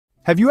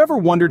Have you ever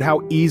wondered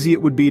how easy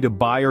it would be to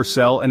buy or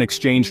sell an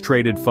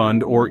exchange-traded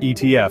fund or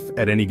ETF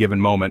at any given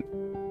moment?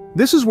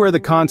 This is where the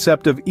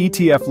concept of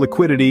ETF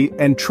liquidity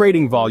and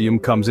trading volume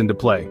comes into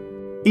play.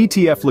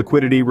 ETF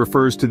liquidity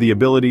refers to the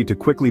ability to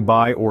quickly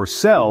buy or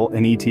sell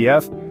an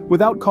ETF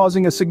without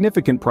causing a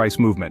significant price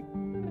movement.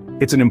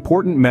 It's an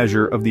important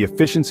measure of the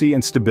efficiency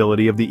and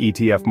stability of the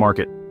ETF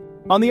market.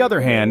 On the other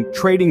hand,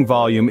 trading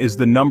volume is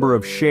the number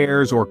of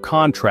shares or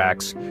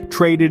contracts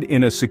traded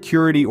in a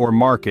security or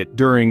market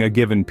during a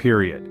given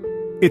period.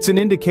 It's an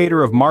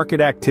indicator of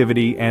market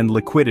activity and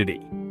liquidity.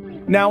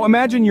 Now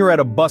imagine you're at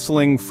a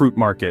bustling fruit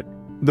market.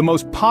 The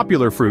most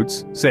popular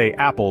fruits, say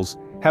apples,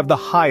 have the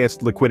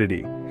highest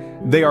liquidity.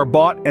 They are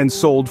bought and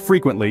sold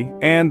frequently,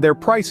 and their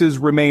prices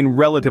remain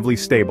relatively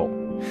stable.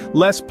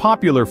 Less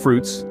popular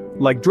fruits,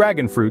 like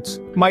dragon fruits,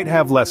 might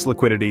have less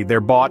liquidity. They're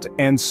bought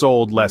and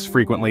sold less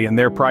frequently, and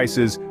their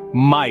prices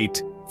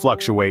might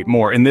fluctuate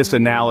more. In this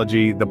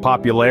analogy, the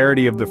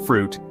popularity of the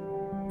fruit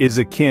is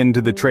akin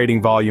to the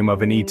trading volume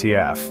of an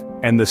ETF,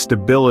 and the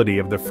stability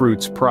of the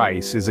fruit's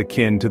price is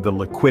akin to the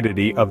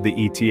liquidity of the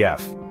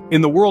ETF.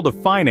 In the world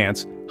of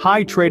finance,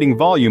 high trading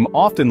volume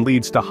often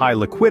leads to high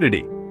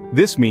liquidity.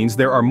 This means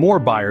there are more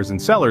buyers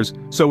and sellers,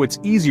 so it's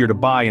easier to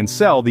buy and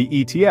sell the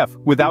ETF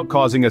without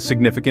causing a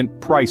significant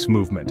price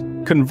movement.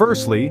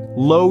 Conversely,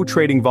 low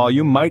trading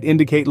volume might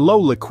indicate low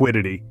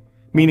liquidity,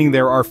 meaning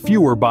there are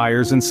fewer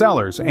buyers and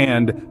sellers,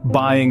 and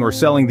buying or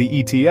selling the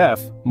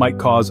ETF might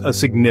cause a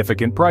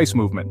significant price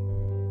movement.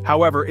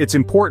 However, it's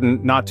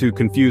important not to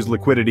confuse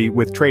liquidity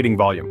with trading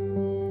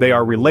volume. They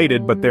are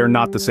related, but they're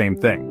not the same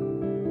thing.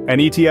 An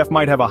ETF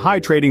might have a high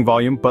trading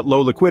volume but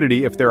low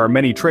liquidity if there are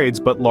many trades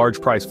but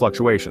large price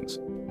fluctuations.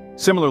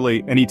 Similarly,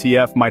 an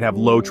ETF might have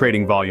low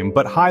trading volume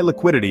but high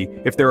liquidity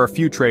if there are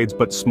few trades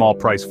but small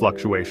price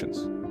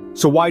fluctuations.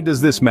 So why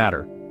does this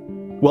matter?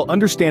 Well,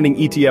 understanding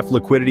ETF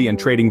liquidity and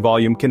trading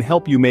volume can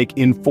help you make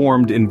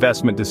informed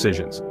investment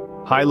decisions.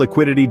 High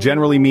liquidity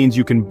generally means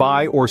you can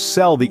buy or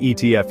sell the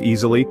ETF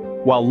easily,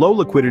 while low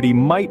liquidity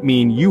might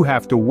mean you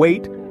have to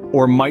wait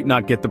or might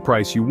not get the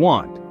price you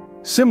want.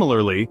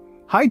 Similarly,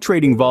 high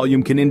trading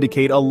volume can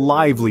indicate a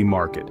lively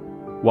market,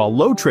 while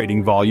low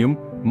trading volume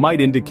might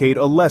indicate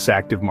a less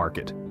active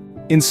market.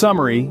 In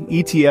summary,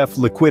 ETF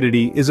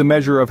liquidity is a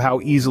measure of how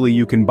easily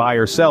you can buy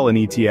or sell an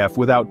ETF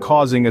without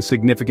causing a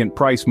significant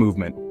price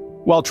movement,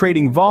 while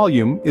trading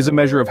volume is a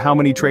measure of how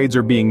many trades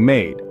are being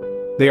made.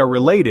 They are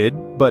related,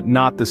 but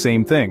not the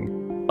same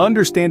thing.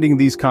 Understanding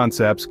these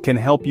concepts can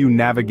help you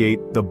navigate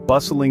the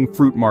bustling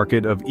fruit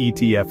market of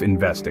ETF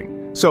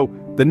investing. So,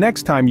 the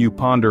next time you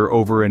ponder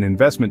over an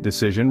investment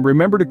decision,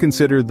 remember to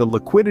consider the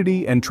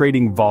liquidity and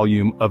trading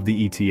volume of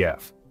the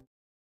ETF.